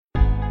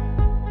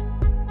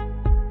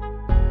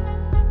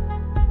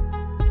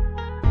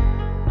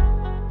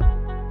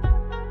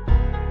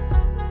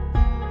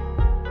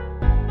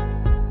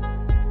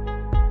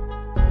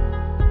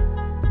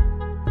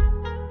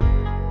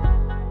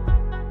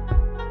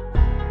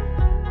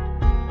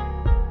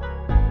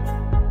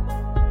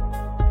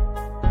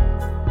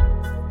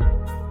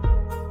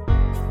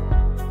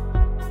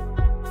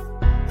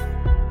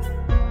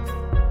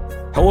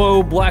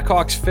Hello,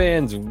 Blackhawks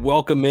fans.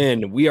 Welcome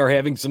in. We are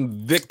having some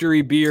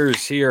victory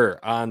beers here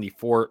on the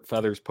Four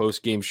Feathers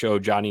post-game show.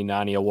 Johnny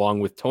Nani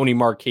along with Tony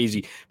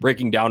Marchese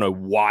breaking down a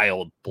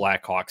wild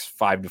Blackhawks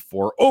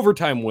 5-4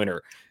 overtime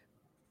winner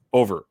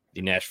over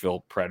the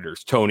Nashville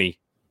Predators. Tony,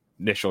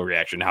 initial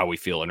reaction, how are we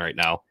feeling right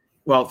now?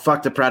 Well,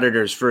 fuck the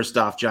Predators. First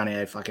off, Johnny,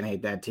 I fucking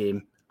hate that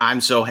team. I'm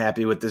so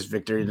happy with this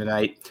victory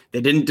tonight.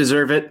 They didn't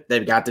deserve it.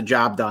 They've got the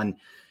job done.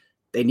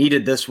 They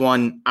needed this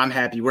one. I'm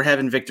happy. We're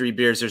having victory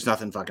beers. There's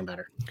nothing fucking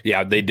better.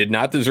 Yeah, they did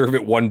not deserve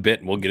it one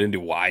bit, and we'll get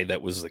into why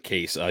that was the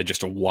case.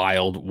 Just a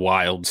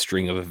wild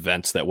string of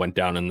events that went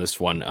down in this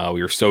one.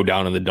 We were so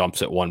down in the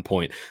dumps at one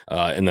point,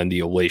 and then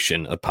the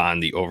elation upon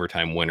the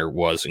overtime winner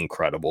was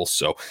incredible.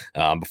 So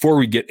before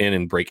we get in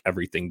and break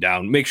everything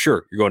down, make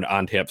sure you're going to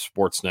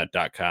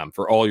ontapsportsnet.com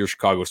for all your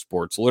Chicago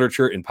sports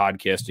literature and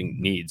podcasting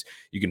needs.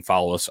 You can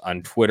follow us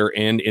on Twitter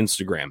and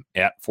Instagram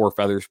at Four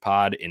Feathers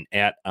Pod and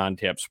at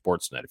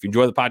OnTapSportsNet. If you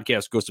enjoy the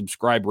podcast, go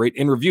subscribe, rate,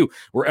 and review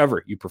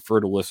wherever you prefer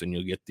to listen.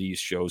 You'll get these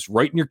shows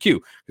right in your queue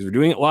because we're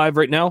doing it live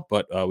right now,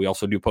 but we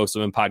also do post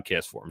them in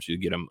podcast form, so you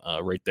get them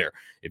right there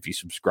if you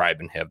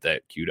subscribe and have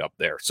that queued up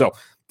there. So,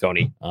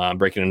 Tony,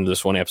 breaking into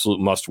this one, absolute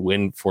must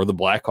win for the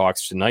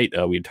Blackhawks tonight.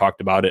 We had talked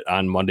about it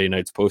on Monday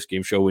night's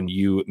postgame show when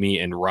you, me,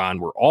 and Ron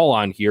were all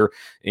on here,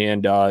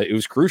 and it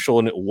was crucial,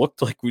 and it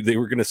looked like they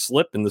were going to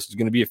slip, and this was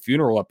going to be a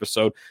funeral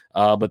episode,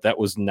 but that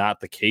was not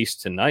the case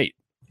tonight.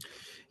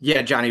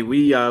 Yeah, Johnny,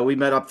 we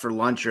met up for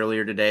lunch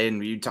earlier today,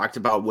 and you talked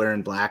about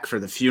wearing black for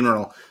the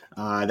funeral.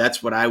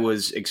 That's what I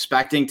was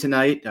expecting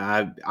tonight.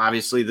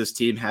 Obviously, this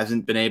team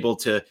hasn't been able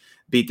to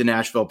beat the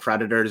Nashville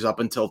Predators up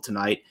until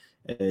tonight.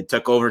 It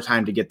took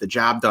overtime to get the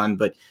job done.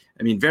 But,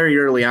 I mean, very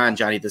early on,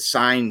 Johnny, the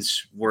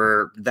signs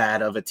were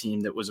that of a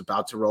team that was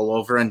about to roll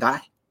over and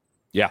die.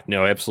 Yeah,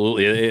 no,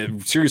 absolutely.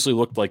 It seriously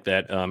looked like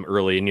that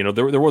early. And,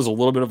 there was a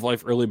little bit of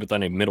life early, but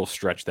then a middle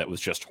stretch that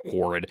was just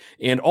horrid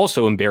and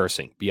also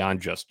embarrassing beyond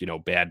just,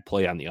 bad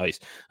play on the ice,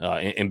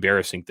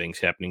 embarrassing things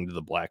happening to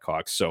the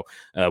Blackhawks. So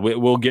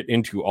we'll get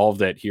into all of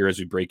that here as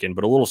we break in,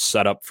 but a little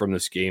setup from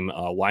this game,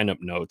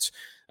 lineup notes.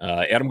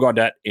 Adam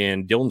Gaudette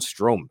and Dylan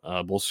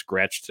Strome both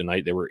scratched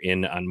tonight. They were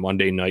in on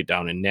Monday night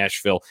down in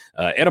Nashville.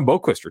 Adam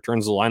Boqvist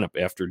returns the lineup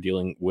after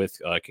dealing with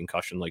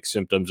concussion-like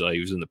symptoms. He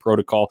was in the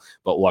protocol,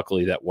 but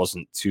luckily that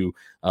wasn't too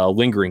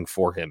lingering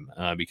for him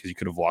because he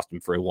could have lost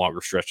him for a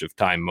longer stretch of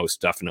time, most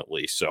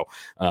definitely. So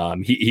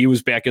he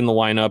was back in the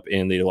lineup,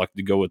 and they elected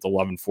to go with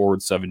 11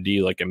 forward,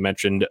 7D, like I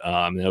mentioned.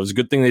 And that was a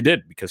good thing they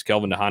did because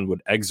Calvin DeHaan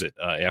would exit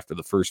after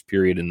the first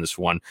period in this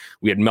one.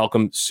 We had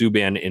Malcolm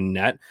Subban in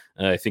net.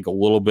 I think a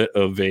little bit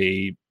of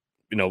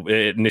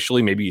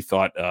initially maybe you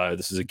thought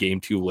this is a game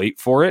too late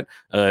for it,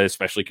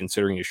 especially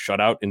considering his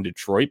shutout in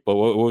Detroit. But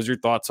what was your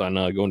thoughts on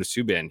going to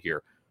Subban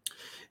here?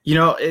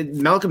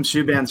 Malcolm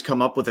Subban's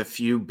come up with a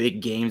few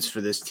big games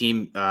for this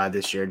team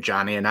this year,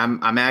 Johnny, and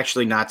I'm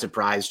actually not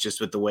surprised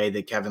just with the way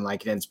that Kevin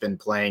Lankkonen's been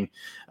playing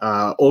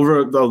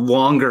over the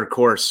longer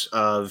course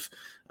of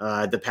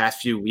the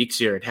past few weeks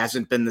here. It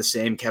hasn't been the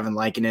same Kevin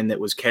Lankkonen that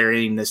was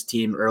carrying this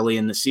team early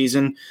in the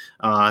season.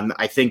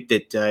 I think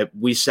that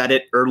we said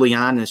it early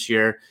on this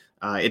year.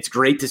 It's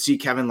great to see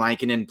Kevin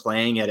Lankkonen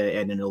playing at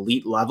an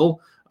elite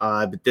level,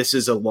 but this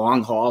is a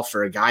long haul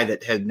for a guy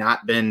that had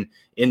not been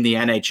in the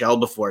NHL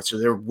before. So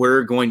there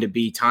were going to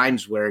be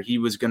times where he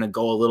was going to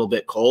go a little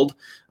bit cold.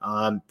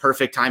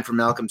 Perfect time for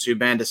Malcolm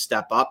Subban to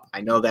step up.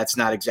 I know that's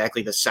not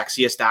exactly the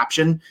sexiest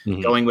option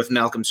going with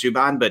Malcolm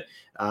Subban, but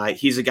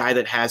he's a guy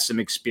that has some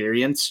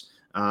experience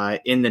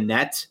in the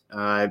net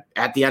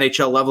at the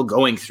NHL level,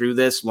 going through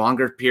this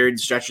longer period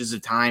stretches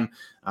of time.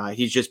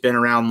 He's just been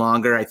around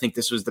longer. I think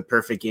this was the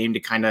perfect game to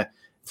kind of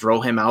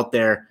throw him out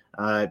there.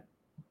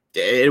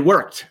 It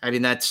worked. I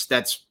mean, that's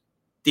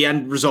the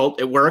end result.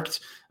 It worked.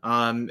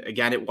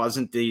 Again, it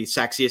wasn't the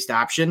sexiest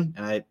option.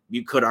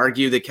 You could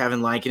argue that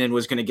Kevin Lankkonen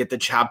was going to get the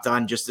job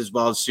done just as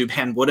well as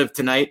Subban would have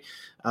tonight.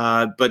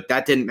 But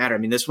that didn't matter. I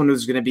mean, this one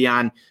was going to be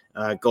on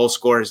goal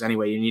scorers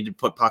anyway. You need to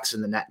put pucks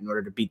in the net in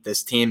order to beat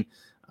this team.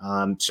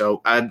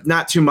 So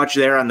not too much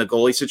there on the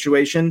goalie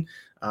situation,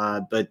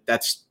 but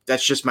that's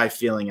just my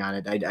feeling on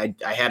it.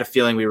 I had a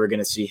feeling we were going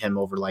to see him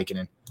over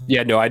Lankkonen.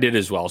 Yeah, no, I did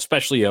as well,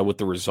 especially with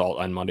the result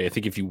on Monday. I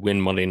think if you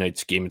win Monday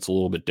night's game, it's a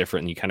little bit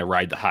different and you kind of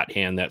ride the hot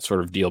hand, that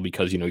sort of deal,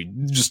 because, you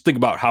just think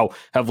about how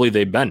heavily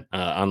they've been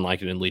on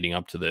Lankkonen leading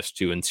up to this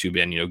too. And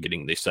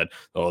Subban, they said,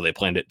 they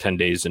planned it 10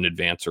 days in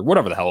advance or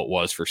whatever the hell it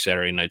was for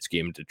Saturday night's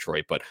game in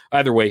Detroit. But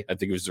either way, I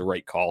think it was the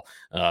right call,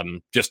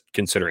 just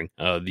considering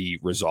the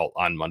result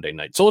on Monday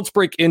night. So let's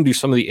break into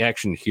some of the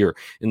action here.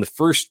 In the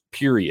first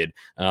period,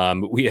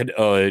 we had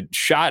a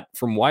shot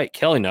from Wyatt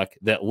Kalynuk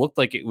that looked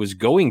like it was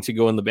going to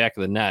go in the back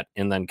of the net.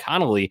 And then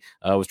Connolly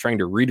was trying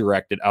to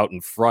redirect it out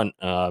in front,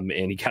 and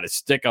he got a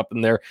stick up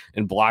in there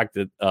and blocked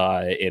it,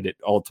 and it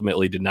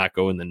ultimately did not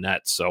go in the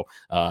net. So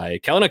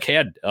Kalynuk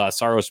had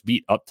Saros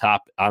beat up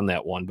top on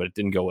that one, but it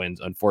didn't go in.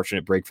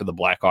 Unfortunate break for the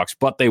Blackhawks,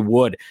 but they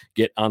would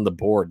get on the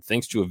board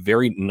thanks to a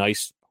very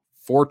nice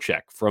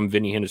forecheck from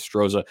Vinny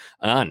Hinostroza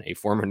on a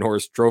former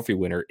Norris Trophy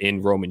winner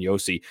in Roman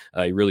Josi.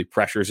 He really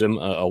pressures him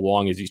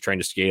along as he's trying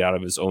to skate out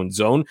of his own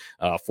zone,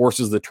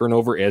 forces the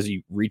turnover as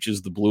he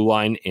reaches the blue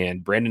line,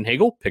 and Brandon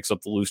Hagel picks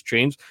up the loose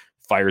chains,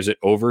 fires it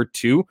over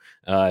to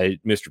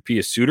Mr.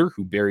 Pius Suter,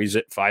 who buries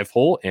it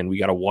 5-hole, and we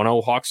got a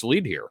 1-0 Hawks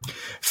lead here.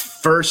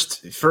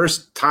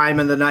 First time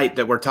in the night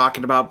that we're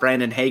talking about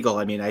Brandon Hagel.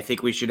 I mean, I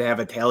think we should have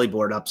a tally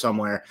board up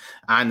somewhere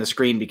on the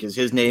screen because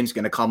his name's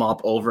going to come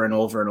up over and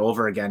over and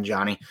over again,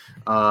 Johnny.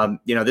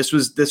 This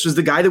was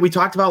the guy that we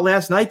talked about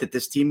last night that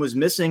this team was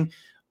missing,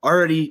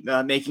 already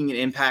making an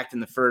impact in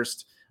the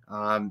first.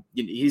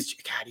 He's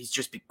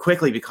just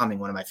quickly becoming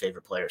one of my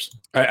favorite players.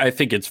 I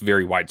think it's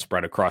very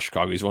widespread across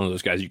Chicago. He's one of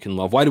those guys you can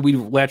love. Why did we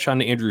latch on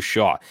to Andrew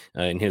Shaw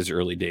in his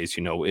early days?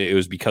 It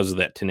was because of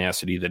that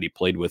tenacity that he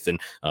played with. And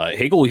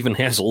Hagel even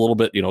has a little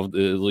bit, at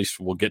least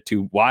we'll get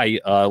to why.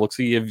 Looks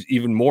like he has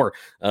even more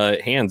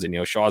hands.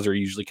 And, Shaw's are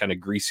usually kind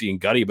of greasy and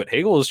gutty, but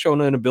Hagel has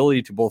shown an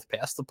ability to both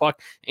pass the puck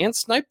and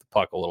snipe the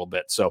puck a little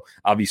bit. So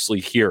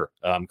obviously here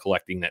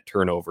collecting that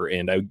turnover.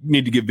 And I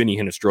need to give Vinny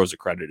Hinostroza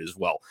credit as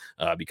well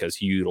because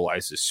he utilizes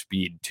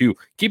speed to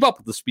keep up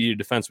with the speedy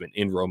defenseman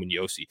in Roman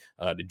Josi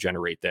to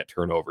generate that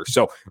turnover.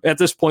 So at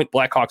this point,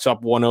 Blackhawks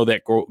up 1-0.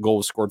 That goal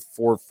was scored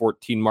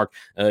 4:14 mark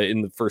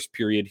in the first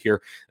period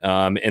here.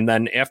 And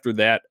then after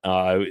that,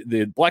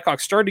 the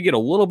Blackhawks started to get a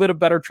little bit of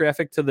better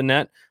traffic to the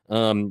net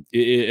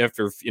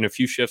after in a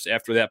few shifts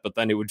after that, but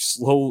then it would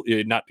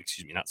not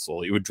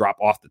slowly, it would drop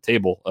off the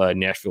table.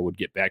 Nashville would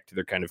get back to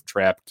their kind of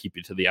trap, keep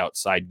it to the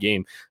outside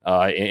game.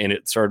 And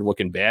it started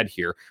looking bad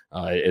here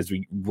as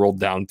we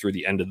rolled down through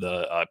the end of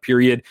the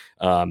period.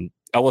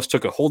 Ellis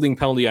took a holding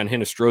penalty on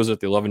Hinostroza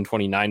at the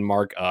 11:29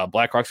 mark.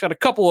 Blackhawks got a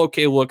couple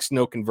okay looks,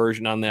 no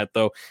conversion on that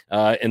though.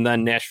 And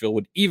then Nashville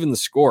would even the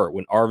score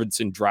when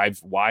Arvidsson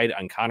drives wide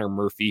on Connor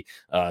Murphy.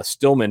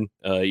 Stillman,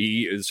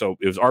 so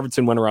it was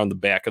Arvidsson went around the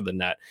back of the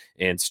net,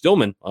 and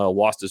Stillman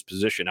lost his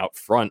position out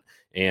front,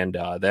 and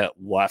that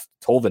left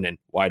Tolvanen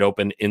wide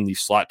open in the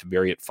slot to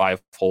bury it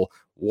 5-hole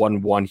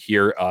 1-1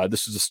 here.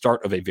 This is the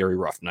start of a very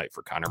rough night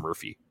for Connor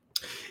Murphy.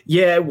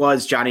 Yeah, it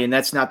was, Johnny, and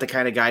that's not the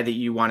kind of guy that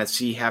you want to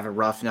see have a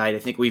rough night. I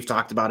think we've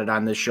talked about it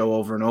on this show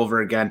over and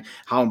over again,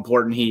 how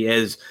important he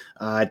is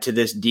to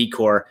this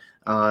decor.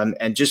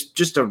 And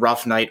just a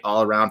rough night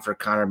all around for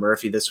Connor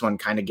Murphy. This one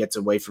kind of gets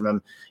away from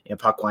him.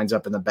 Puck winds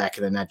up in the back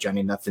of the net,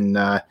 Johnny. Nothing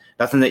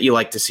that you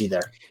like to see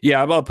there.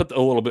 Yeah, I'll put a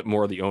little bit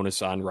more of the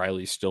onus on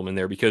Riley Stillman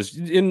there because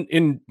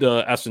in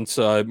the essence,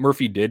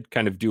 Murphy did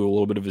kind of do a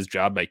little bit of his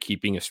job by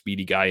keeping a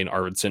speedy guy in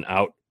Arvidsson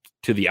out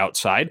to the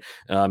outside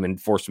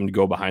and force him to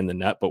go behind the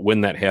net. But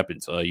when that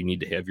happens, you need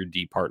to have your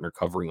D partner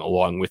covering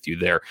along with you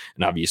there.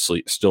 And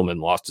obviously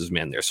Stillman lost his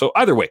man there. So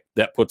either way,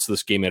 that puts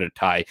this game at a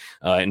tie.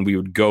 And we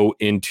would go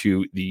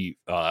into the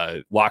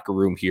locker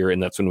room here.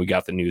 And that's when we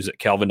got the news that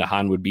Calvin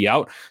DeHaan would be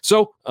out.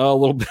 So a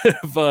little bit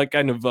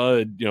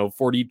of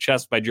 40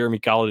 chest by Jeremy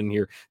Colliton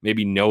here,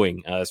 maybe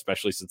knowing,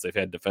 especially since they've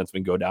had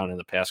defensemen go down in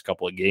the past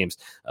couple of games,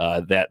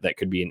 that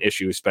could be an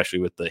issue, especially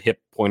with the hip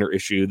pointer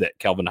issue that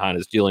Calvin DeHaan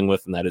is dealing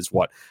with. And that is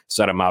what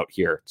set him out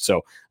here.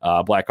 So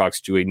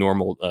Blackhawks do a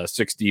normal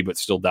 6D, but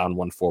still down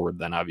one forward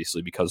then,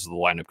 obviously, because of the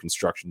lineup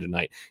construction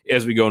tonight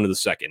as we go into the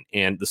second.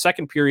 And the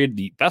second period,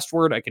 the best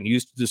word I can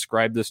use to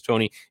describe this,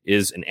 Tony,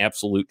 is an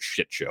absolute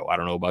shit show. I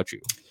don't know about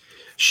you.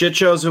 Shit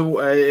shows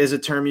is a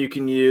term you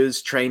can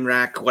use, train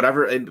wreck,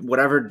 whatever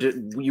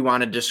you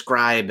want to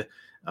describe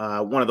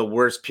one of the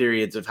worst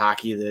periods of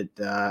hockey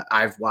that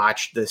I've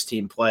watched this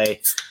team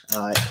play.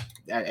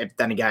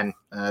 Then again,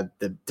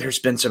 there's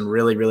been some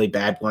really, really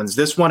bad ones.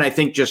 This one, I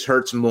think, just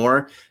hurts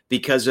more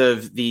because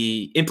of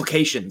the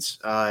implications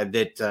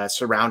that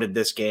surrounded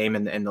this game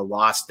and the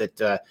loss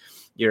that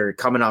you're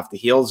coming off the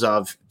heels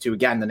of to,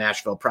 again, the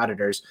Nashville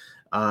Predators.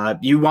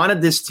 You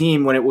wanted this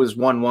team when it was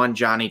 1-1,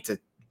 Johnny, to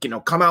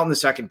come out in the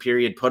second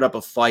period, put up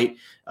a fight,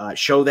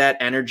 show that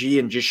energy,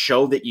 and just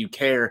show that you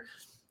care.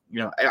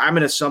 I'm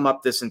going to sum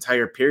up this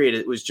entire period.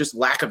 It was just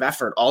lack of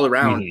effort all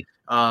around.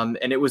 Mm-hmm.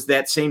 And it was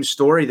that same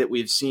story that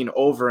we've seen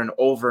over and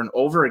over and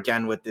over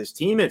again with this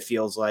team. It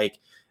feels like,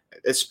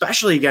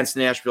 especially against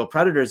the Nashville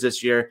Predators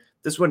this year,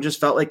 this one just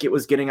felt like it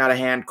was getting out of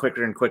hand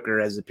quicker and quicker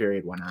as the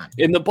period went on.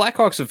 And the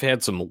Blackhawks have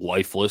had some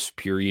lifeless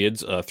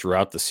periods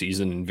throughout the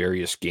season in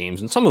various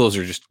games. And some of those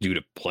are just due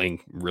to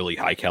playing really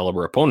high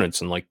caliber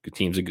opponents and like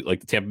teams like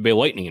the Tampa Bay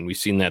Lightning. And we've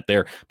seen that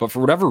there. But for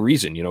whatever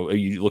reason,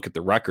 you look at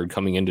the record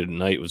coming into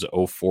tonight, it was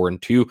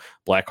 0-4-2.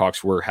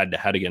 Blackhawks were head to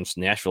head against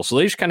Nashville. So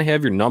they just kind of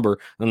have your number.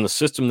 And the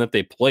system that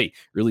they play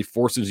really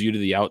forces you to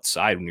the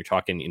outside when you're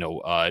talking,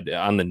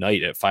 on the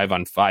night at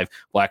 5-on-5,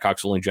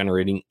 Blackhawks only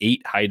generating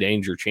 8 high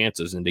danger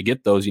chances. And to get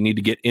those, you need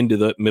to get into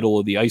the middle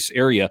of the ice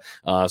area.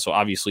 So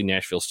obviously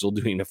Nashville's still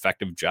doing an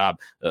effective job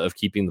of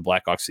keeping the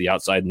Blackhawks to the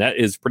outside. And that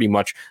is pretty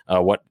much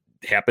what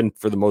happened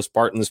for the most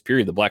part in this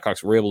period. The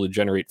Blackhawks were able to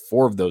generate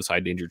 4 of those high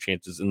danger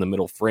chances in the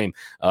middle frame,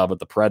 but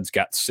the Preds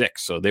got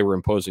 6, so they were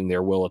imposing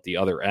their will at the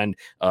other end,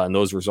 and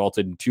those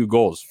resulted in 2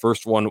 goals.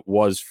 First one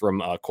was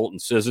from Colton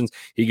Sissons.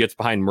 He gets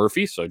behind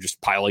Murphy, so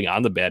just piling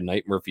on the bad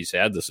night Murphy's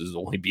had. This is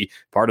only be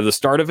part of the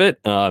start of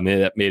it.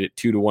 That made it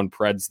 2-1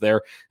 Preds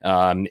there,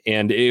 and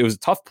it was a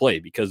tough play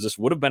because this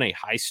would have been a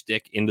high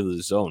stick into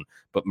the zone,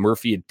 but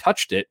Murphy had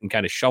touched it and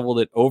kind of shoveled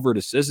it over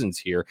to Sissons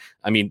here.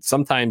 I mean,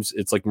 sometimes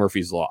it's like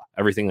Murphy's Law.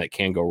 Everything that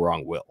can go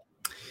wrong will.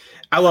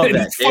 I love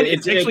that.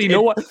 It's actually, you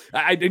know what?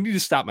 I need to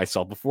stop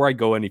myself before I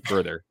go any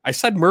further. I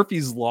said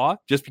Murphy's Law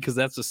just because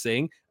that's a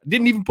saying. I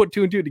didn't even put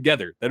 2 and 2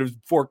 together. That was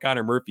before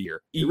Connor Murphy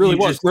here. It really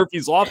was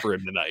Murphy's Law for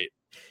him tonight.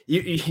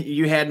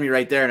 You had me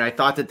right there, and I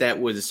thought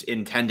that was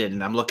intended,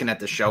 and I'm looking at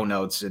the show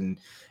notes, and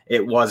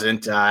it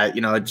wasn't.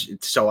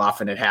 It's so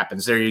often it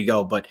happens. There you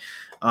go. But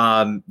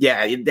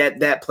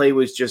that play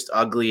was just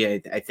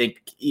ugly. I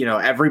think,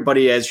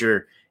 everybody as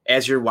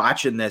you're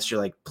watching this, you're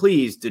like,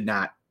 please do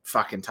not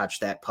fucking touch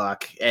that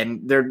puck.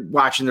 And they're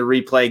watching the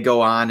replay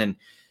go on, and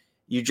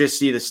you just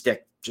see the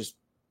stick just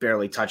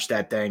barely touch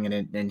that thing,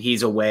 and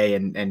he's away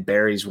and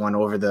buries one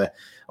over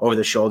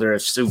the shoulder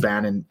of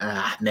Subban. And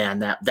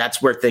man,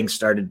 that's where things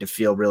started to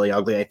feel really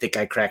ugly. I think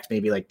I cracked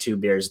maybe like 2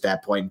 beers at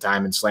that point in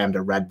time and slammed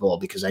a Red Bull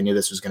because I knew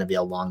this was going to be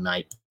a long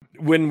night.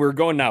 When we're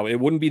going now, it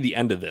wouldn't be the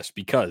end of this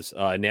because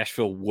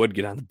Nashville would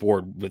get on the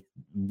board with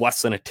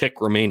less than a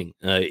tick remaining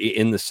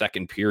in the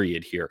second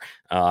period here.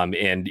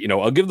 And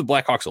I'll give the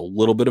Blackhawks a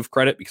little bit of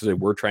credit because they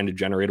were trying to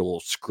generate a little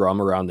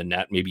scrum around the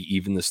net, maybe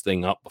even this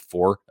thing up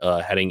before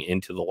heading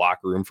into the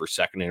locker room for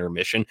second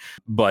intermission.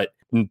 But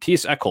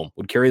Mattias Ekholm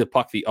would carry the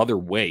puck the other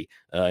way,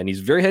 and he's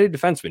a very heady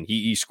defenseman.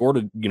 He scored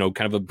a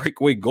kind of a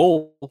breakaway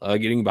goal,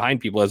 getting behind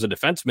people as a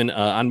defenseman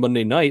on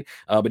Monday night.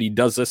 But he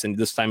does this, and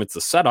this time it's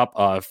a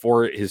setup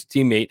for his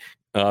teammate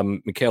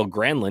Mikael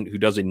Granlund, who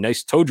does a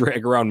nice toe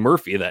drag around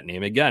Murphy. That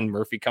name again,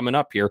 Murphy coming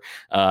up here.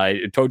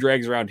 Toe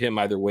drags around him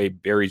either way,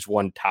 buries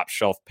one top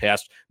shelf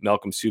pass.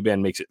 Malcolm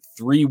Subban makes it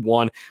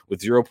 3-1 with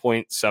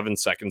 0.7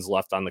 seconds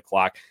left on the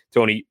clock.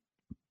 Tony,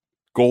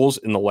 goals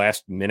in the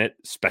last minute,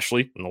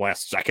 especially in the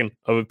last second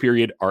of a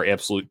period, are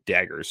absolute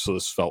daggers. So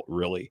this felt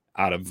really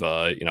out of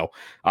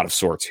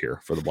sorts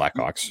here for the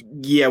Blackhawks.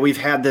 Yeah, we've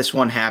had this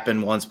one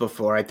happen once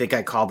before. I think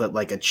I called it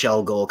like a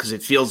chill goal because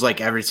it feels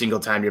like every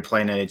single time you're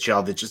playing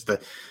NHL that just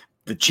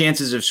the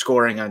chances of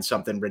scoring on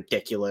something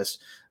ridiculous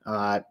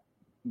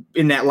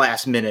in that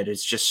last minute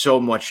is just so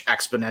much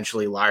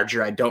exponentially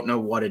larger. I don't know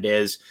what it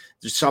is.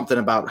 There's something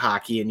about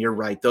hockey, and you're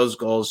right. Those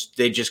goals,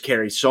 they just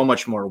carry so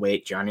much more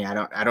weight, Johnny.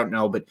 I don't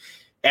know, but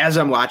as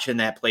I'm watching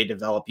that play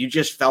develop, you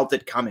just felt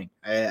it coming.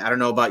 I don't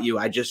know about you.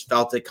 I just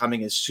felt it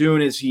coming as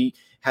soon as he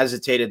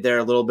hesitated there,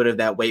 a little bit of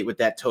that weight with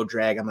that toe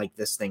drag. I'm like,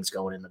 this thing's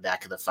going in the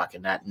back of the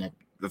fucking net. And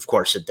of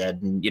course it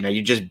did. And,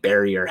 you just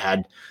bury your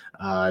head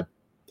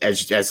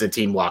as the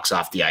team walks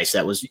off the ice.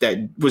 That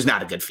was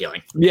not a good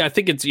feeling. Yeah, I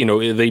think it's,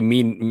 they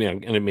mean,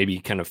 and it maybe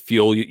kind of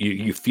feel,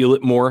 you feel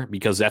it more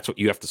because that's what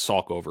you have to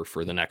sulk over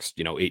for the next,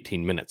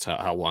 18 minutes,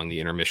 how long the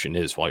intermission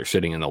is while you're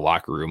sitting in the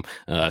locker room,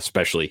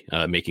 especially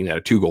making that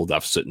a 2-goal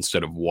deficit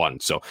instead of 1.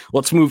 So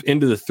let's move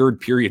into the third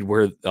period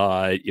where,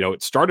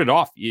 it started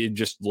off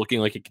just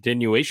looking like a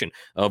continuation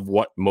of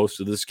what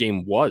most of this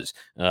game was.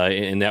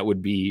 And that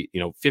would be,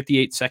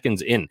 58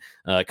 seconds in,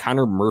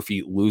 Connor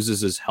Murphy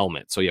loses his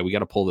helmet. So yeah, we got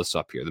to pull this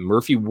up here. The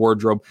Murphy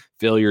wardrobe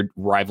failure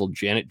rivaled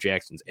Janet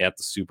Jackson's at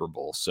the Super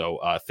Bowl. So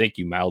thank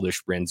you,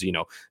 Mildish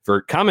Branzino,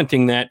 for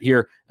commenting that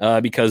here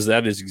because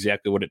that is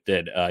exactly what it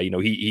did.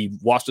 He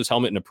lost his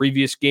helmet in a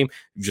previous game,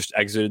 just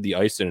exited the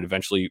ice, and it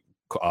eventually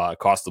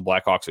cost the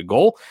Blackhawks a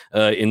goal.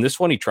 In this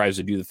one, he tries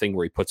to do the thing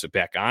where he puts it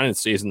back on and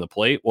stays in the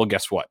plate. Well,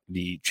 guess what?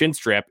 The chin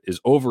strap is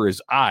over his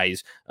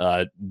eyes,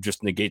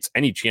 just negates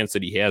any chance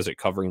that he has at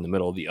covering the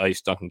middle of the ice.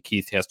 Duncan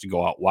Keith has to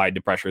go out wide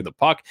to pressure the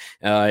puck,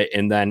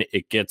 and then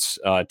it gets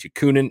to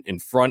Kunin in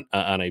front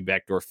on a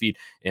backdoor feed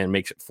and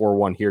makes it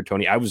 4-1 here.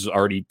 Tony, I was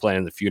already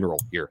planning the funeral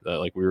here.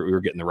 Like we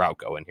were getting the route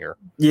going here.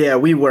 Yeah,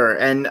 we were.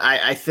 And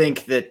I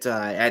think that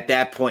at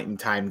that point in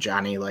time,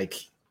 Johnny, like,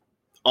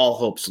 all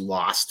hope's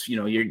lost.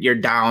 You're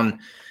down.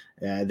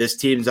 This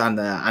team's on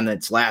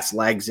its last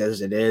legs as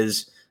it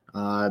is,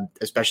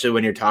 especially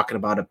when you're talking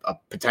about a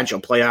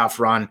potential playoff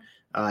run.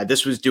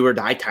 This was do or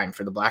die time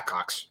for the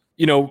Blackhawks.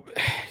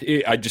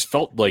 I just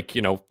felt like,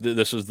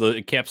 this was the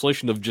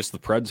encapsulation of just the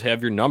Preds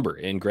have your number.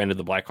 And granted,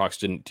 the Blackhawks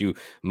didn't do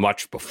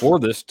much before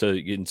this to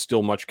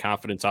instill much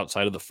confidence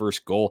outside of the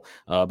first goal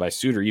by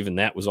Suter. Even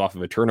that was off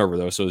of a turnover,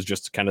 though. So it was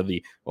just kind of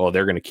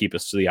they're going to keep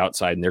us to the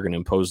outside and they're going to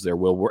impose their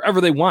will wherever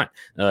they want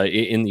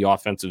in the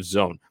offensive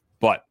zone.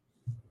 But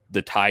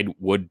the tide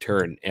would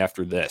turn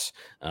after this.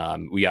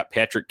 We got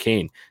Patrick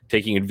Kane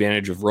taking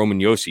advantage of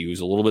Roman Yossi, who's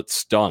a little bit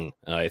stung,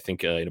 I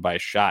think, by a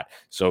shot.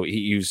 So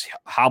he was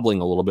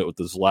hobbling a little bit with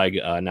his leg,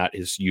 not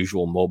his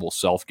usual mobile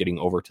self, getting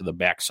over to the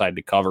backside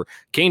to cover.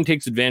 Kane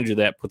takes advantage of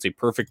that, puts a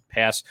perfect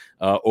pass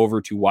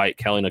over to Wyatt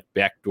Kalynuk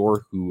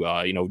backdoor, who,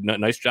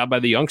 nice job by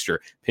the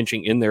youngster,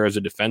 pinching in there as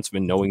a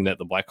defenseman, knowing that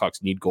the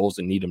Blackhawks need goals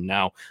and need them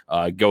now.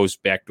 Goes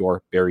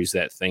backdoor, buries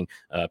that thing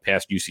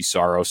past UC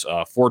Saros.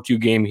 4-2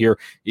 game here.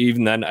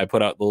 Even then, I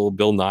put out the little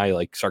Bill Nye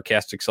like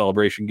sarcastic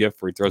celebration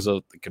gift where he throws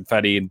out the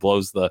confetti and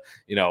blows the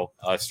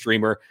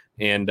streamer.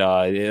 And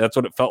that's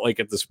what it felt like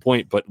at this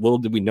point. But little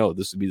did we know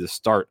this would be the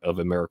start of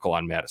a miracle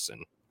on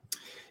Madison.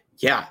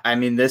 Yeah, I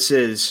mean, this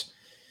is,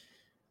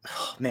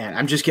 man,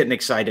 I'm just getting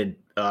excited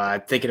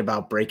thinking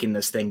about breaking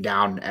this thing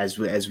down as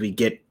we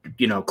get,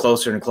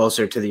 closer and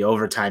closer to the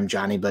overtime,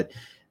 Johnny. But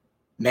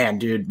man,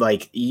 dude,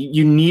 like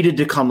you needed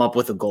to come up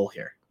with a goal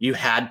here. You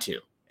had to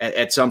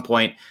at some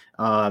point.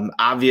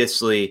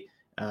 Obviously,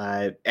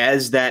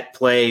 as that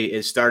play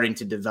is starting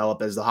to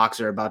develop, as the Hawks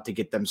are about to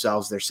get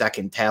themselves their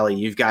second tally,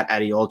 you've got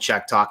Eddie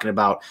Olczyk talking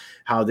about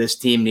how this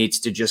team needs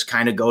to just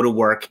kind of go to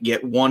work,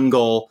 get one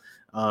goal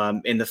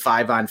in the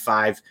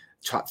 5-on-5,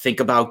 think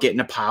about getting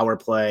a power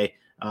play,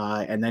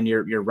 and then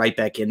you're right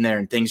back in there,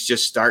 and things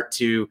just start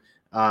to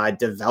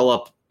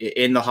develop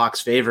in the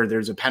Hawks' favor.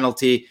 There's a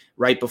penalty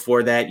right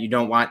before that. You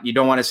don't want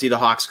to see the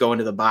Hawks go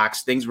into the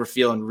box. Things were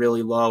feeling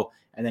really low,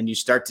 and then you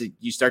start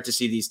to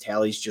see these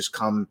tallies just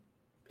come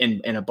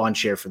in a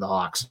bunch here for the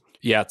Hawks.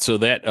 Yeah, so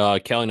that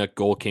Kalynuk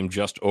goal came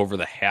just over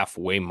the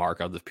halfway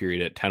mark of the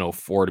period at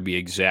 10:04 to be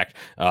exact.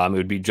 It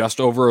would be just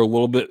over a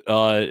little bit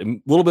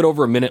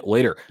over a minute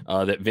later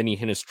that Vinny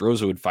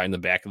Hinostroza would find the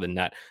back of the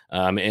net,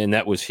 and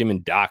that was him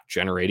and Doc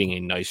generating a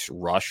nice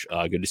rush.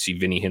 Good to see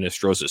Vinny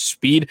Hinostroza's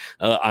speed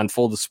on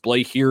full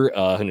display here.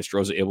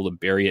 Hinostroza able to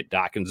bury it.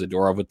 Doc and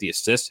Zadorov with the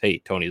assist. Hey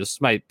Tony, this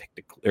is my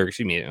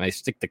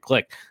stick to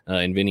click,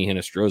 and Vinny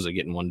Hinostroza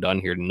getting one done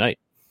here tonight.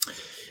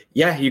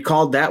 Yeah, you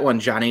called that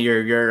one, Johnny.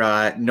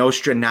 Your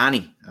Nostra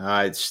Nani.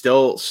 It's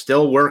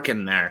still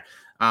working there.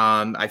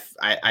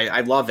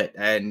 I love it,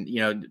 and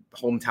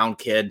hometown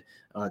kid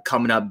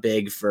coming up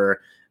big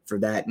for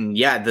that. And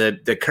yeah,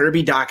 the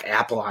Kirby Doc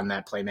apple on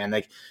that play, man.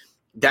 Like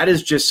that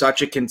is just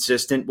such a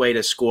consistent way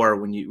to score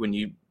when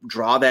you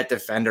draw that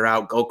defender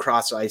out, go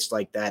cross ice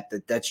like that.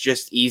 That's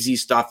just easy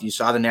stuff. You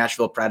saw the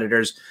Nashville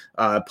Predators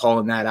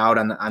pulling that out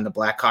on the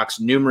Blackhawks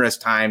numerous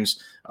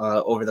times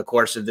over the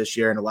course of this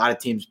year, and a lot of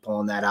teams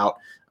pulling that out.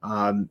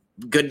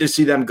 Good to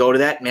see them go to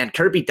that, man.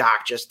 Kirby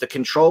Doc, just the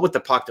control with the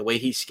puck, the way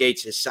he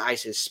skates, his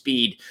size, his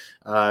speed.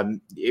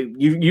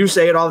 You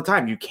say it all the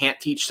time. You can't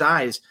teach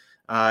size.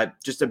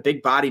 Just a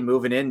big body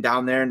moving in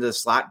down there into the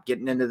slot,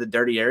 getting into the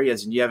dirty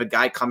areas, and you have a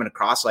guy coming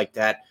across like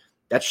that.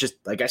 That's just,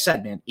 like I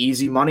said, man,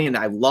 easy money. And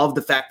I love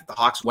the fact that the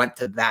Hawks went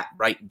to that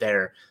right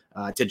there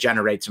to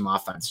generate some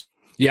offense.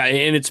 Yeah,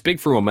 and it's big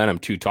for momentum,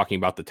 too, talking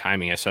about the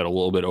timing. I said a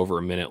little bit over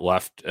a minute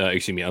left,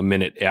 a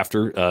minute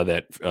after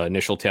that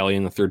initial tally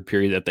in the third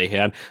period that they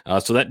had.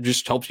 So that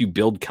just helps you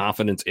build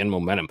confidence and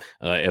momentum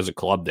as a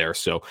club there.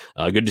 So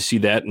good to see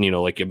that. And,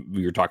 like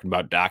we were talking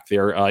about Doc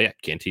there,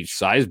 can't teach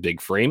size,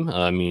 big frame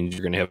means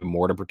you're going to have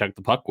more to protect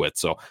the puck with.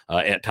 So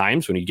at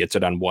times when he gets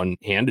it on one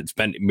hand, it's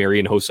been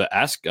Marian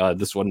Hossa-esque.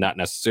 This one, not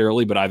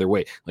necessarily, but either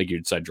way, like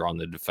you said, drawing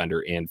the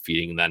defender and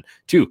feeding. And then,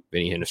 two,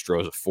 Vinny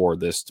Hinostroza for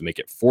this to make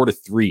it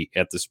 4-3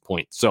 at this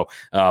point. So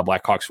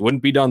Blackhawks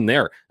wouldn't be done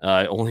there.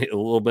 Only a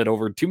little bit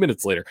over 2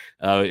 minutes later,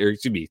 a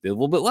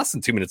little bit less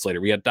than 2 minutes later,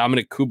 we had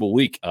Dominik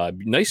Kubalik.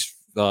 Nice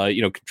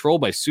control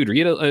by Suter. He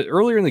had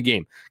earlier in the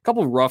game, a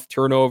couple of rough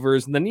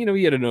turnovers, and then,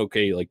 he had an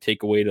okay,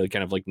 takeaway to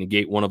kind of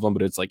negate one of them,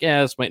 but it's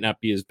this might not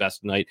be his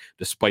best night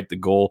despite the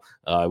goal.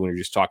 When you're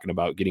just talking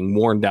about getting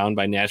worn down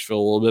by Nashville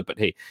a little bit, but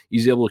hey,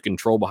 he's able to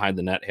control behind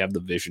the net, have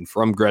the vision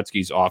from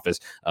Gretzky's office,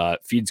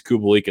 feeds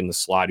Kubalik in the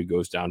slot, who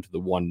goes down to the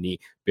one knee,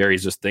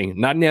 buries this thing.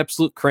 Not an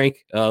absolute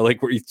crank,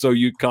 like we're so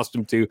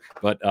accustomed to,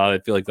 but I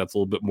feel like that's a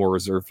little bit more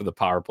reserved for the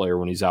power player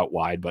when he's out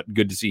wide, but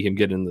good to see him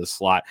get into the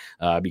slot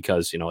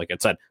because, like I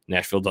said,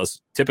 Nashville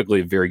does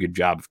typically a very good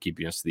job of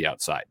keeping us to the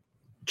outside.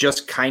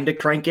 Just kind of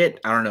crank it.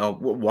 I don't know.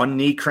 One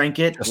knee crank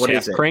it. Just what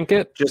is it? Crank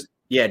it?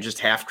 Just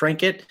half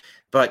crank it.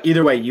 But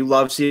either way, you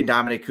love seeing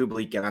Dominik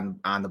Kubalik get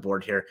on the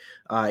board here.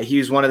 He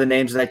was one of the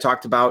names that I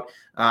talked about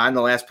on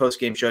the last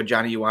post-game show.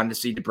 Johnny, you wanted to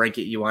see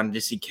DeBrincat. You wanted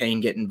to see Kane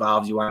get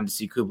involved. You wanted to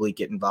see Kubalik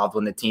get involved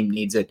when the team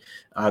needs it.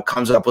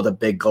 Comes up with a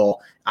big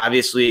goal.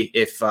 Obviously,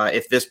 if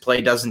this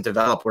play doesn't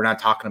develop, we're not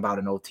talking about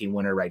an OT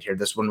winner right here.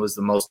 This one was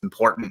the most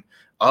important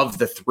of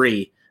the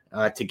three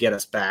to get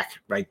us back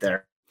right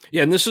there.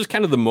 Yeah, and this is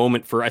kind of the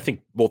moment for, I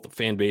think, both the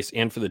fan base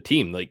and for the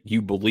team.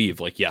 You believe,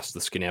 yes,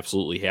 this can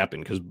absolutely happen,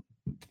 because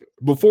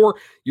before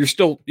you're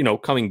still,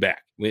 coming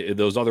back.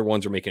 Those other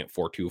ones are making it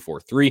 4-2,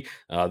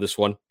 4-3. This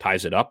one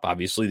ties it up.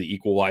 Obviously, the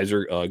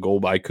equalizer goal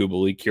by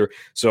Kubalik here.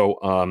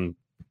 So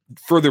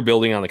further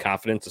building on the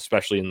confidence,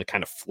 especially in the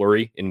kind of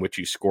flurry in which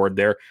you scored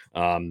there.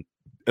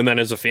 And then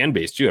as a fan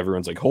base too,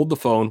 everyone's like, hold the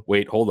phone,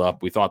 wait, hold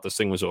up. We thought this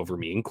thing was over,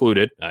 me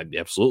included.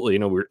 Absolutely.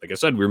 We're, like I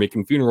said, we were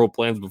making funeral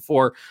plans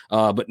before,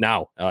 but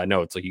now,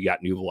 no, it's like you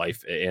got new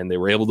life, and they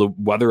were able to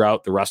weather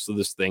out the rest of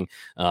this thing.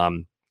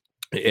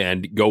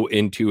 And go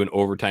into an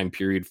overtime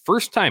period.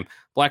 First time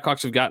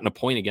Blackhawks have gotten a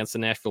point against the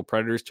Nashville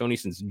Predators, Tony,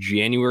 since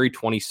January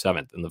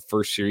 27th in the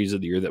first series of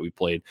the year that we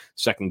played,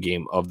 second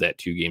game of that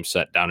 2-game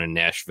set down in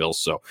Nashville.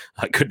 So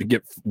good to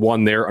get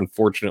one there.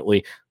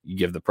 Unfortunately, you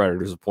give the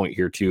Predators a point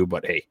here too,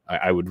 but hey,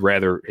 I would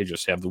rather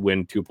just have the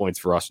win, 2 points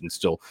for us, and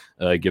still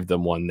give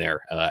them one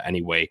there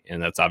anyway.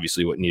 And that's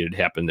obviously what needed to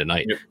happen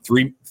tonight.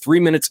 Yep. Three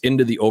minutes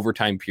into the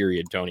overtime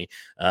period, Tony,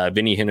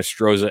 Vinny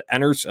Hinostroza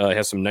enters,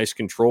 has some nice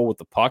control with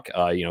the puck,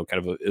 kind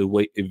of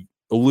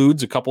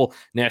eludes a couple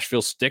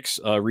Nashville sticks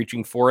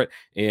reaching for it,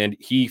 and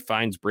he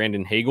finds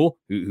Brandon Hagel,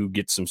 who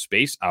gets some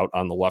space out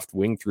on the left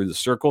wing through the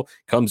circle,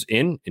 comes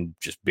in and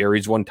just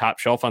buries one top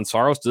shelf on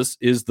Saros. This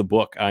is the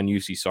book on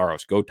UC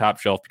Saros. Go top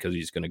shelf, because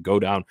he's going to go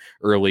down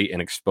early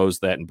and expose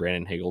that, and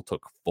Brandon Hagel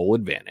took full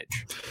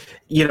advantage.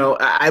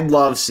 I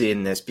love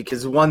seeing this,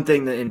 because one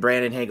thing that in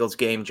Brandon Hagel's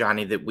game,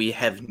 Johnny, that we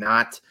have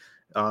not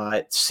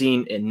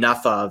seen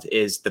enough of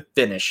is the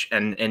finish,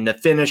 and the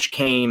finish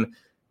came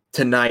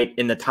tonight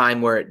in the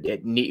time where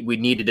we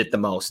needed it the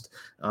most.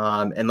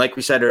 And like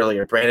we said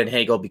earlier, Brandon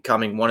Hagel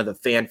becoming one of the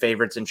fan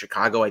favorites in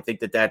Chicago. I think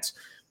that's,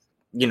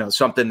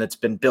 something that's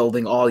been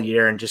building all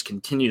year and just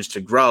continues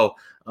to grow.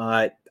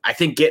 I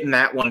think getting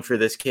that one for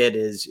this kid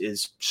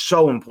is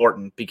so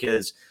important,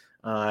 because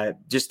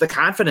just the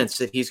confidence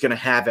that he's going to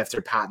have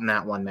after potting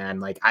that one, man.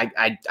 Like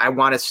I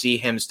want to see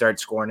him start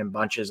scoring in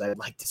bunches. I'd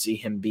like to see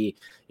him be,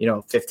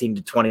 15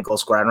 to 20 goal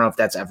scorer. I don't know if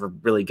that's ever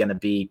really going to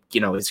be,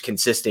 his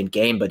consistent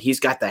game, but he's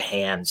got the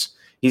hands.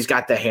 He's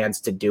got the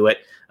hands to do it.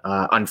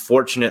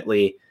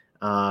 Unfortunately,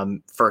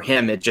 for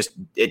him,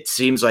 it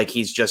seems like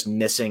he's just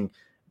missing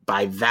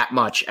by that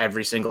much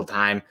every single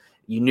time.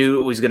 You knew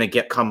it was going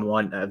to come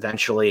one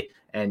eventually,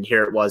 and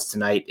here it was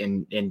tonight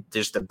in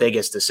just the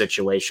biggest of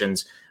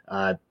situations.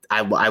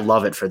 I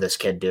love it for this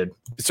kid, dude.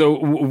 So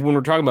when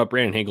we're talking about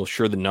Brandon Hagel,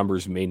 sure, the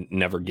numbers may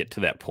never get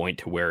to that point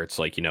to where it's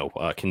like,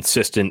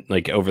 consistent,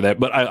 like over that.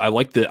 But I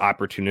like the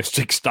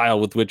opportunistic style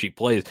with which he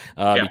plays,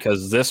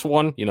 because this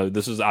one,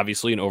 this is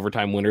obviously an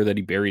overtime winner that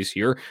he buries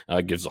here,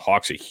 gives the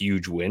Hawks a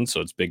huge win.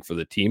 So it's big for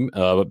the team,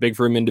 but big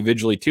for him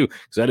individually too,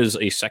 because that is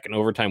a second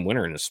overtime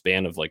winner in a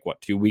span of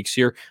 2 weeks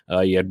here.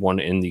 He had one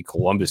in the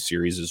Columbus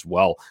series as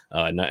well.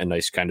 A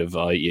nice kind of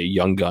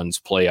young guns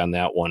play on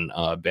that one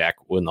back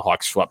when the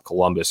Hawks swept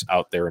Columbus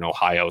out there in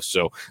Ohio.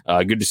 So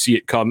good to see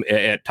it come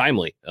at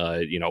timely,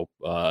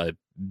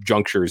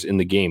 junctures in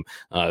the game,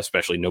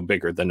 especially no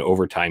bigger than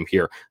overtime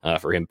here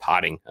for him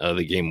potting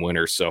the game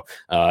winner. So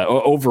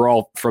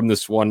overall from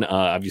this one,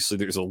 obviously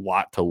there's a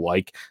lot to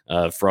like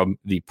from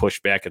the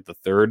pushback at the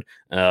third,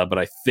 but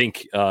I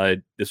think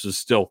this is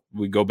still,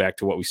 we go back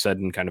to what we said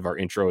in kind of our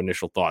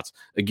initial thoughts,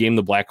 a game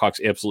the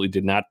Blackhawks absolutely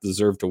did not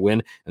deserve to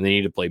win, and they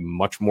need to play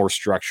much more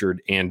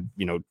structured and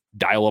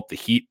dial up the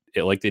heat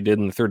like they did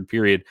in the third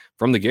period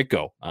from the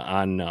get-go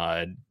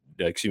on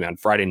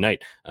Friday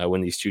night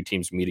when these two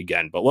teams meet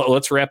again. But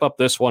let's wrap up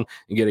this one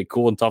and get a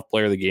cool and tough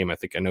player of the game. I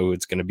think I know who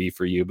it's going to be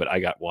for you, but I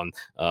got one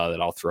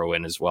that I'll throw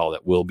in as well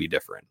that will be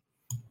different.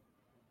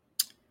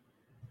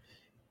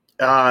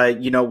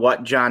 You know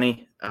what,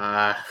 Johnny?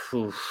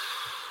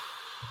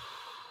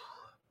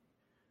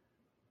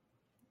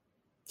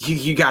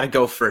 You got to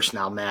go first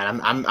now,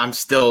 man. I'm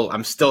still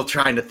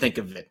trying to think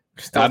of it.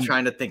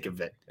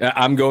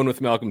 I'm going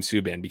with Malcolm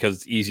Subban, because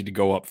it's easy to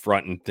go up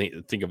front and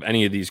think of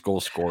any of these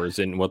goal scorers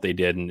and what they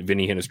did. And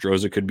Vinny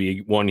Hinostroza could be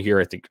one here.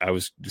 I think I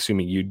was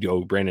assuming you'd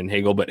go Brandon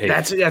Hagel, but hey,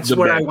 that's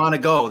where I want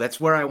to go. That's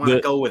where I want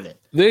to go with it.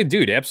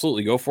 Dude,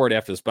 absolutely go for it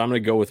after this. But I'm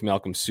going to go with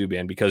Malcolm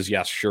Subban, because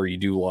yes, sure, you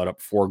do lot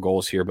up 4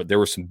 goals here, but there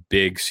were some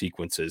big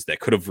sequences that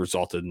could have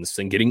resulted in this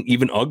thing getting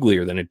even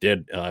uglier than it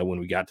did when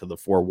we got to the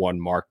 4-1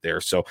 mark there.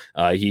 So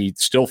he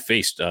still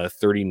faced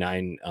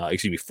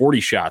 40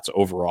 shots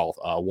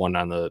overall, one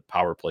on the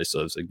power play.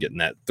 So getting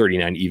that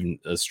 39 even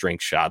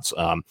strength shots.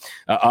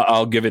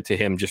 I'll give it to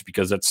him just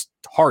because that's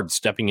hard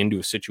stepping into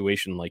a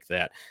situation like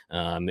that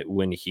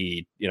when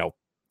he,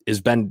 has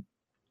been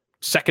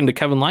second to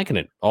Kevin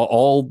Lankinen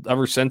all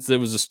ever since it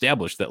was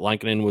established that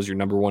Lankinen was your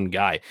number one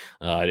guy.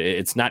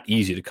 It's not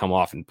easy to come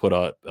off and put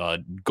a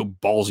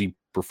ballsy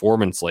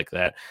performance like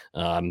that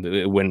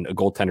when a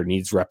goaltender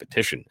needs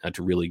repetition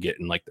to really get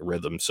in the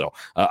rhythm. So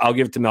I'll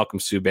give it to Malcolm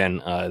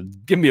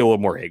Subban. Give me a little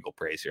more Hagel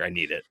praise here. I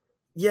need it.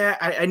 Yeah,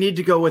 I need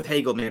to go with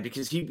Hagel, man,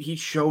 because he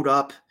showed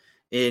up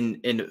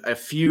in a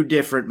few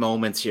different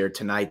moments here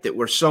tonight that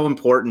were so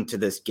important to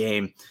this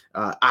game.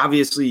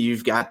 Obviously,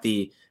 you've got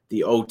the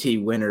OT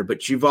winner,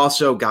 but you've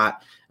also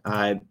got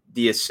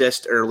the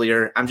assist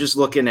earlier. I'm just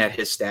looking at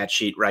his stat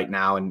sheet right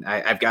now, and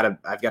I've got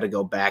to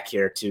go back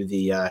here to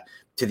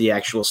the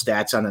actual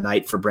stats on the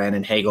night for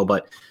Brandon Hagel.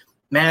 But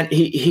man,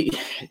 he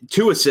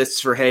 2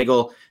 assists for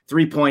Hagel,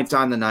 3 points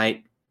on the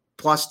night,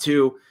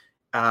 +2.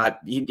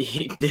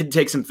 He did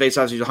take some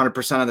faceoffs. He was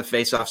 100% on the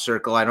faceoff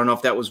circle. I don't know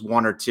if that was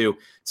 1 or 2.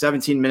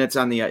 17 minutes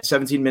on the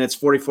 17 minutes,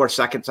 44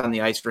 seconds on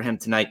the ice for him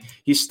tonight.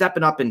 He's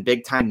stepping up in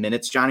big time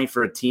minutes, Johnny,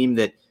 for a team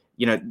that,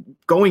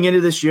 going into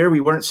this year,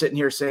 we weren't sitting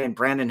here saying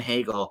Brandon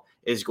Hagel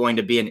is going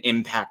to be an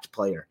impact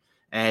player.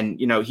 And,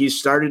 he's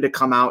started to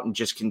come out and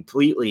just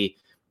completely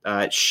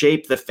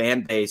shape the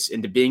fan base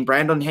into being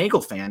Brandon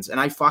Hagel fans. And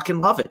I fucking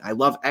love it. I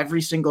love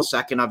every single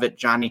second of it,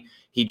 Johnny.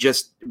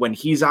 When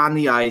he's on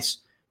the ice,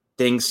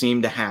 things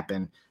seem to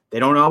happen. They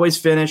don't always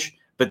finish,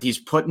 but he's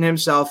putting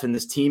himself and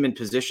this team in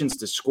positions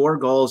to score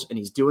goals, and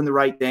he's doing the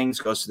right things,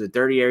 goes to the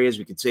dirty areas.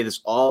 We could say this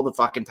all the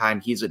fucking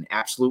time. He's an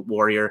absolute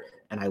warrior,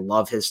 and I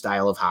love his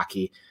style of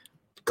hockey.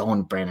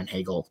 Going Brandon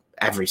Hagel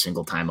every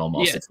single time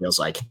almost, it feels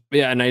like.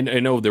 Yeah, and I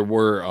know there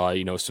were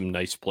some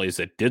nice plays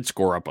that did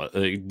score up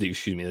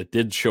that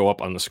did show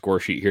up on the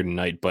score sheet here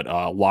tonight, but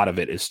a lot of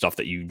it is stuff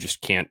that you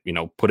just can't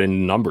put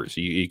in numbers.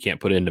 You can't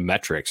put into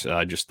metrics.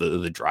 Just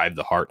the drive,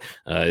 the heart,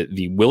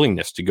 the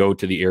willingness to go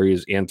to the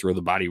areas and throw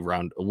the body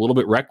around a little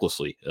bit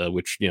recklessly,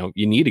 which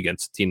you need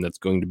against a team that's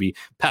going to be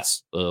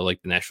pests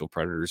like the Nashville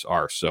Predators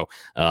are. So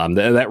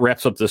that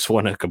wraps up this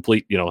one. A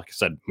complete like I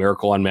said,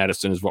 miracle on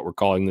Madison is what we're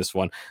calling this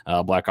one.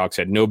 Blackhawks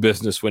had no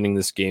business winning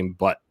this game,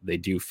 but they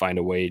do find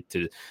a way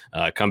to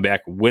come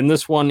back, win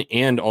this one,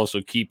 and also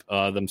keep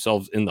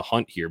themselves in the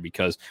hunt here,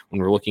 because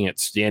when we're looking at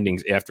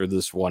standings after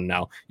this one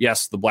now,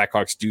 yes, the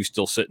Blackhawks do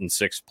still sit in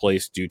 6th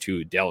place due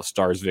to Dallas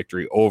Stars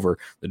victory over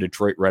the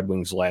Detroit Red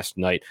Wings last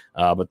night,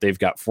 but they've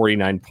got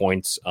 49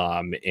 points,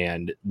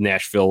 and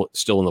Nashville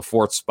still in the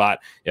 4th spot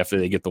after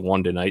they get the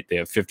one tonight. They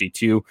have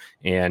 52,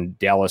 and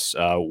Dallas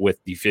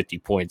with the 50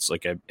 points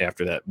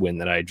after that win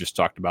that I just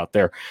talked about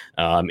there,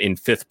 in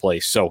 5th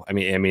place. So I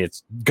mean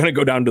it's going to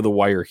go down to the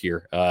wire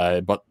here,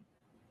 but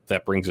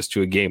that brings us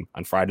to a game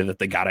on Friday that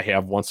they got to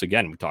have once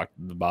again. We talked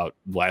about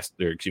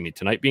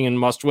tonight being a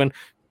must win.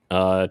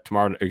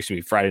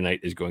 Friday night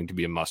is going to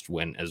be a must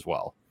win as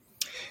well.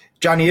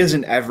 Johnny,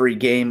 isn't every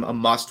game a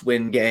must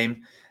win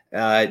game?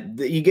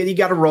 You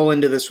got to roll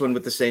into this one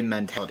with the same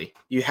mentality.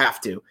 You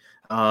have to.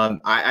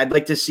 I'd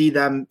like to see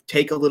them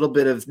take a little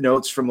bit of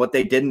notes from what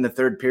they did in the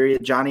 3rd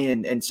period, Johnny,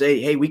 and say,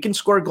 hey, we can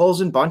score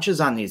goals in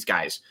bunches on these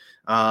guys.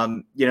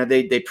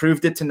 They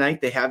proved it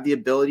tonight. They have the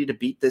ability to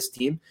beat this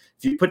team.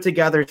 If you put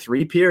together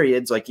 3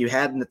 periods like you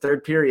had in the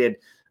 3rd period,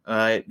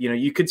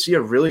 you could see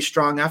a really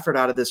strong effort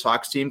out of this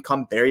Hawks team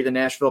come bury the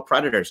Nashville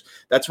Predators.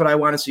 That's what I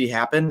want to see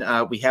happen.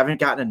 We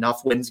haven't gotten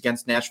enough wins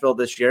against Nashville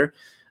this year.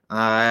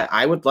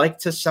 I would like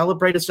to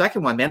celebrate a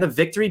second one, man. The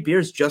victory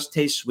beers just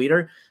taste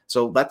sweeter.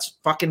 So let's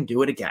fucking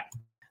do it again.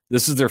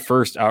 This is their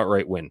first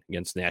outright win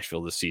against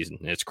Nashville this season.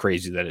 And it's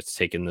crazy that it's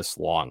taken this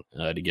long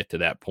to get to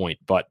that point,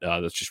 but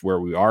that's just where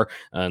we are.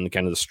 And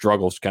kind of the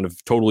struggles kind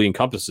of totally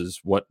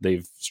encompasses what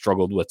they've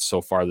struggled with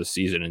so far this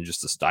season, and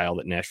just the style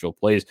that Nashville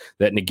plays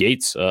that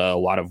negates a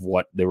lot of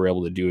what they were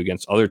able to do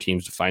against other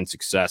teams to find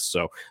success.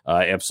 So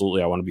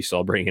absolutely, I want to be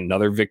celebrating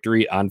another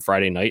victory on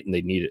Friday night, and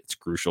they need it. It's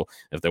crucial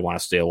if they want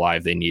to stay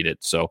alive. They need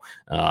it. So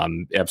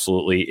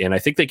absolutely. And I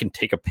think they can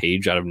take a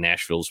page out of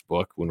Nashville's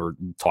book when we're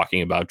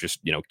talking about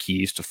just,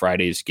 keys to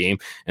Friday's game,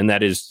 and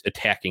that is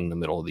attacking the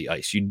middle of the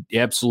ice. You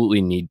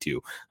absolutely need to,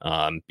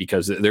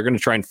 because they're going to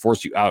try and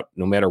force you out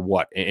no matter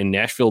what. In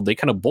Nashville, they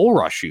kind of bull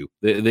rush you.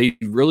 They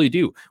really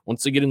do.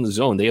 Once they get in the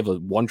zone, they have a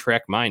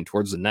one-track mind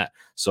towards the net.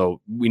 So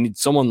we need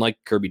someone like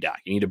Kirby Dach.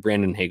 You need a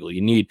Brandon Hagel.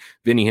 You need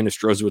Vinny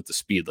Hinostroza with the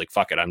speed. Like,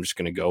 fuck it, I'm just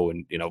going to go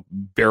and,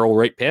 barrel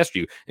right past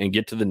you and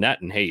get to the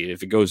net. And hey,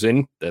 if it goes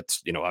in,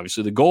 that's,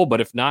 obviously the goal.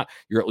 But if not,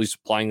 you're at least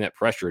applying that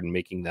pressure and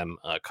making them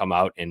come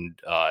out and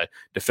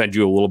defend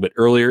you a little bit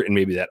earlier. And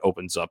maybe that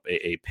opens up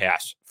a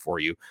pass for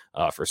you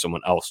for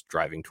someone else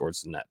driving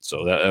towards the net.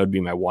 So that would be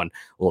my one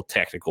little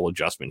tactical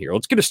adjustment here.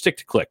 Let's get a stick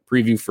to click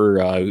preview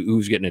for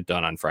who's getting it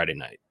done on Friday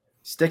night.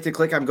 Stick to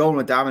click. I'm going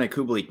with Dominic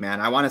Kubalik,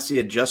 man. I want to see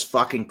it just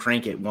fucking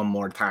crank it one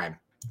more time.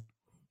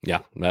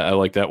 Yeah, I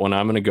like that one.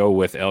 I'm going to go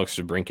with Alex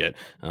DeBrincat.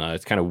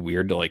 It's kind of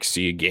weird to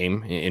see a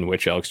game in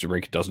which Alex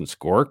DeBrincat doesn't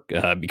score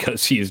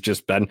because he's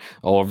just been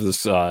all over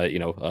this,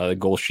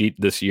 goal sheet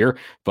this year.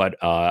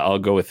 But I'll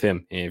go with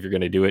him. And if you're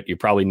going to do it, you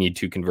probably need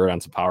to convert on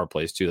some power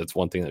plays too. That's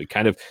one thing that we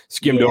kind of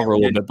skimmed over a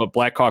little bit. But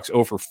Blackhawks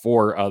 0 for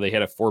 4. They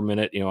had a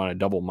 4-minute, on a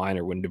double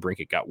minor when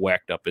DeBrincat got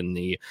whacked up in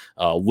the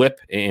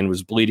lip and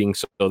was bleeding.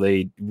 So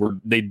they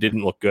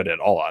didn't look good at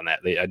all on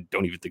that. I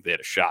don't even think they had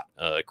a shot.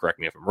 Correct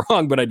me if I'm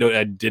wrong, but I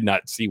did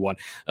not see one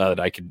that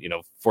I could,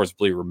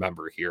 forcibly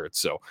remember here.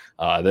 So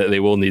they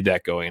will need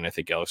that going. And I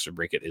think Alex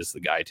DeBrincat is the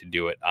guy to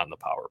do it on the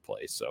power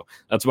play. So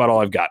that's about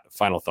all I've got.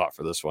 Final thought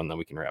for this one, then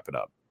we can wrap it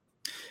up.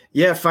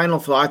 Yeah, final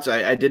thoughts.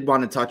 I did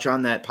want to touch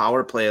on that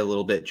power play a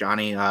little bit,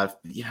 Johnny.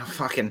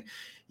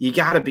 You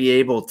got to be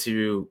able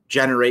to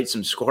generate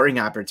some scoring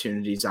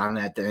opportunities on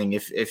that thing.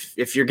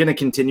 If you're going to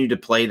continue to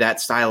play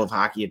that style of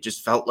hockey, it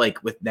just felt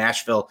like with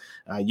Nashville,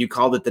 you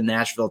called it the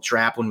Nashville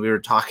trap when we were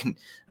talking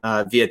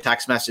via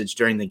text message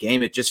during the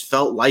game. It just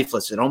felt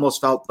lifeless. It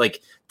almost felt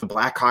like the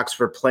Blackhawks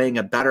were playing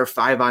a better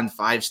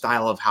 5-on-5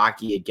 style of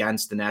hockey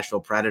against the Nashville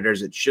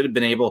Predators. It should have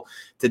been able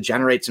to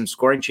generate some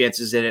scoring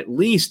chances and at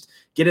least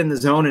get in the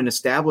zone and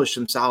establish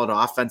some solid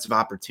offensive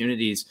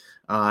opportunities.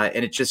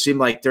 And it just seemed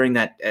like during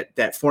that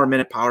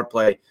 4-minute power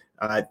play,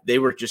 they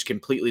were just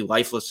completely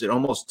lifeless. It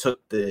almost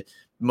took the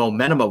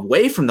momentum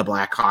away from the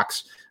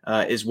Blackhawks,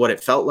 is what it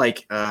felt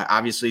like.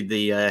 Obviously,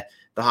 the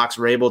Hawks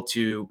were able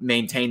to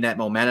maintain that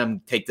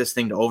momentum, take this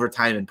thing to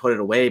overtime and put it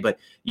away. But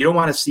you don't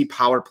want to see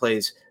power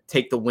plays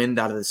take the wind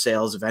out of the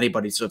sails of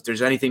anybody. So if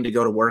there's anything to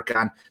go to work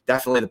on,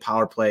 definitely the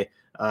power play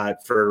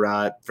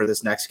for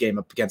this next game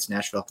up against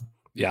Nashville.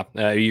 Yeah,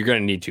 you're going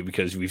to need to,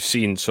 because we've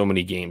seen so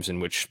many games in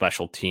which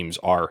special teams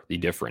are the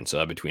difference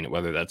between it,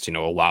 whether that's,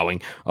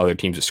 allowing other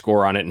teams to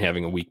score on it and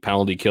having a weak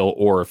penalty kill,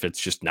 or if it's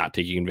just not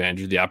taking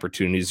advantage of the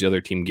opportunities the other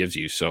team gives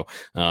you. So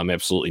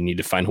absolutely need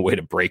to find a way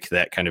to break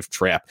that kind of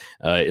trap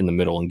in the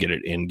middle and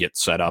get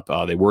set up.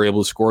 They were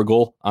able to score a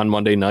goal on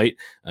Monday night.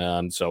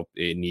 So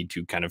they need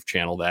to kind of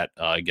channel that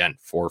again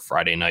for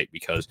Friday night,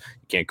 because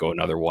you can't go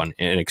another one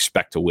and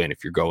expect to win.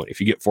 If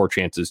you get 4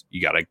 chances, you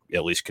got to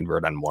at least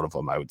convert on one of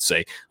them, I would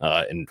say.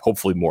 And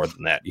hopefully more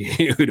than that,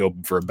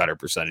 for a better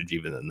percentage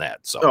even than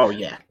that. So,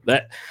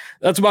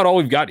 that's about all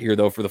we've got here,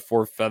 though, for the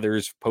Four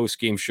Feathers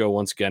post-game show.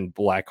 Once again,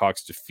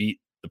 Blackhawks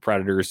defeat the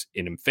Predators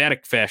in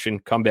emphatic fashion,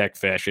 comeback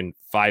fashion,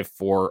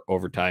 5-4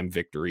 overtime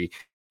victory.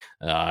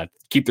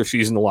 Keep their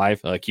season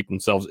alive, keep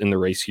themselves in the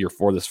race here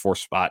for this 4th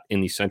spot in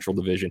the Central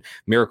Division.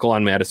 Miracle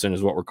on Madison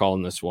is what we're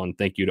calling this one.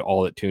 Thank you to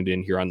all that tuned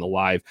in here on the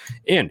live,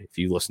 and if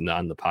you listen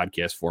on the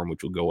podcast form,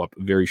 which will go up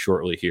very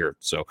shortly here.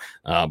 So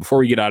before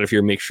we get out of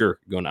here, make sure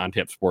you go to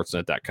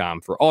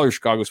ontapsportsnet.com for all your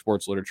Chicago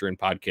sports literature and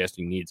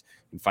podcasting needs.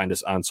 You can find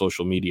us on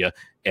social media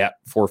at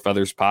Four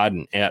Feathers Pod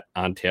and at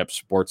OnTap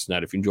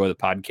Sportsnet. If you enjoy the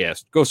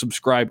podcast, go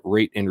subscribe,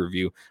 rate, and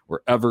review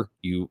wherever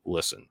you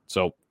listen.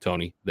 So,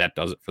 Tony, that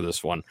does it for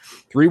this one.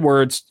 3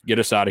 words, get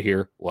us out of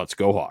here. Let's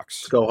go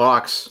Hawks. Let's go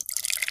Hawks.